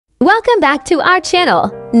Welcome back to our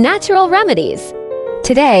channel, Natural Remedies.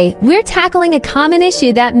 Today, we're tackling a common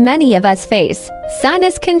issue that many of us face,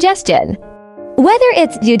 sinus congestion. Whether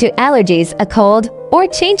it's due to allergies, a cold, or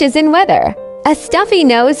changes in weather, a stuffy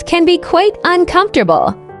nose can be quite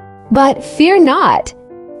uncomfortable. But fear not.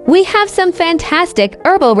 We have some fantastic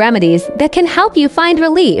herbal remedies that can help you find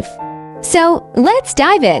relief. So, let's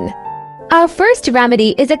dive in. Our first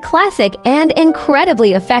remedy is a classic and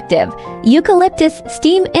incredibly effective eucalyptus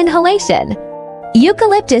steam inhalation.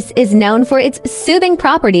 Eucalyptus is known for its soothing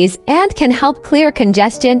properties and can help clear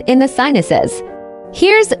congestion in the sinuses.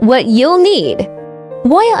 Here's what you'll need.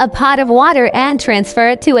 Boil a pot of water and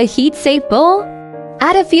transfer it to a heat-safe bowl.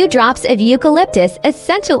 Add a few drops of eucalyptus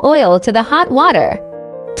essential oil to the hot water.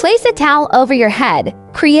 Place a towel over your head,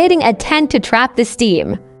 creating a tent to trap the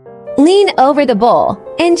steam. Lean over the bowl,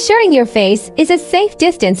 ensuring your face is a safe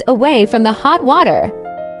distance away from the hot water.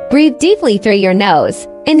 Breathe deeply through your nose,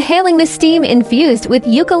 inhaling the steam infused with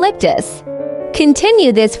eucalyptus.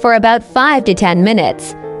 Continue this for about 5 to 10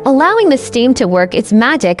 minutes, allowing the steam to work its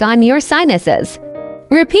magic on your sinuses.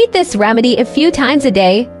 Repeat this remedy a few times a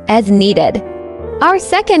day, as needed. Our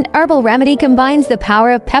second herbal remedy combines the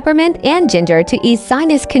power of peppermint and ginger to ease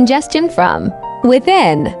sinus congestion from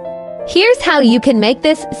within. Here's how you can make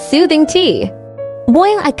this soothing tea.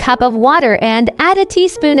 Boil a cup of water and add a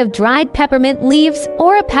teaspoon of dried peppermint leaves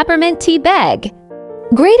or a peppermint tea bag.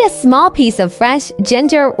 Grate a small piece of fresh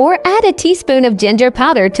ginger or add a teaspoon of ginger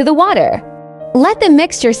powder to the water. Let the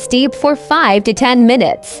mixture steep for 5 to 10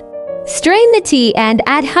 minutes. Strain the tea and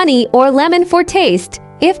add honey or lemon for taste,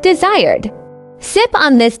 if desired. Sip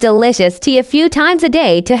on this delicious tea a few times a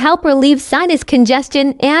day to help relieve sinus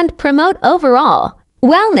congestion and promote overall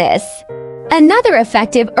wellness. Another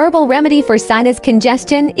effective herbal remedy for sinus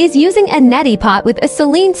congestion is using a neti pot with a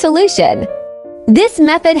saline solution. This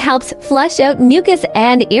method helps flush out mucus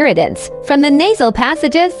and irritants from the nasal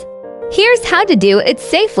passages. Here's how to do it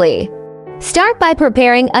safely. Start by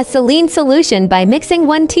preparing a saline solution by mixing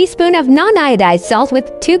 1 teaspoon of non-iodized salt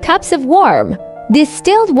with 2 cups of warm,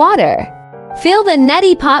 distilled water. Fill the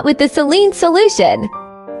neti pot with the saline solution.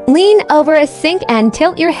 Lean over a sink and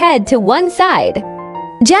tilt your head to one side.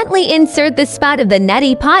 Gently insert the spout of the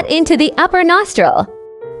neti pot into the upper nostril,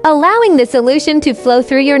 allowing the solution to flow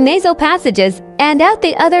through your nasal passages and out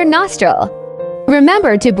the other nostril.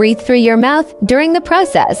 Remember to breathe through your mouth during the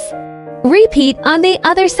process. Repeat on the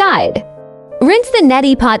other side. Rinse the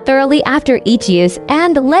neti pot thoroughly after each use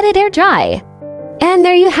and let it air dry. And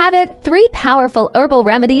there you have it, 3 powerful herbal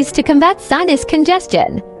remedies to combat sinus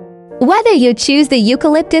congestion. Whether you choose the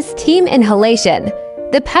eucalyptus steam inhalation,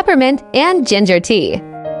 the peppermint and ginger tea,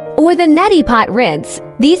 or the neti pot rinse,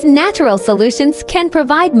 these natural solutions can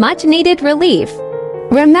provide much-needed relief.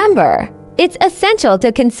 Remember, it's essential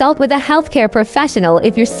to consult with a healthcare professional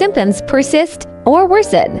if your symptoms persist or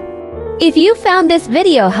worsen. If you found this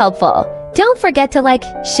video helpful, don't forget to like,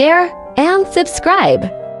 share, and subscribe.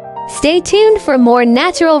 Stay tuned for more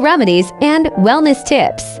natural remedies and wellness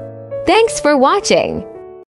tips. Thanks for watching.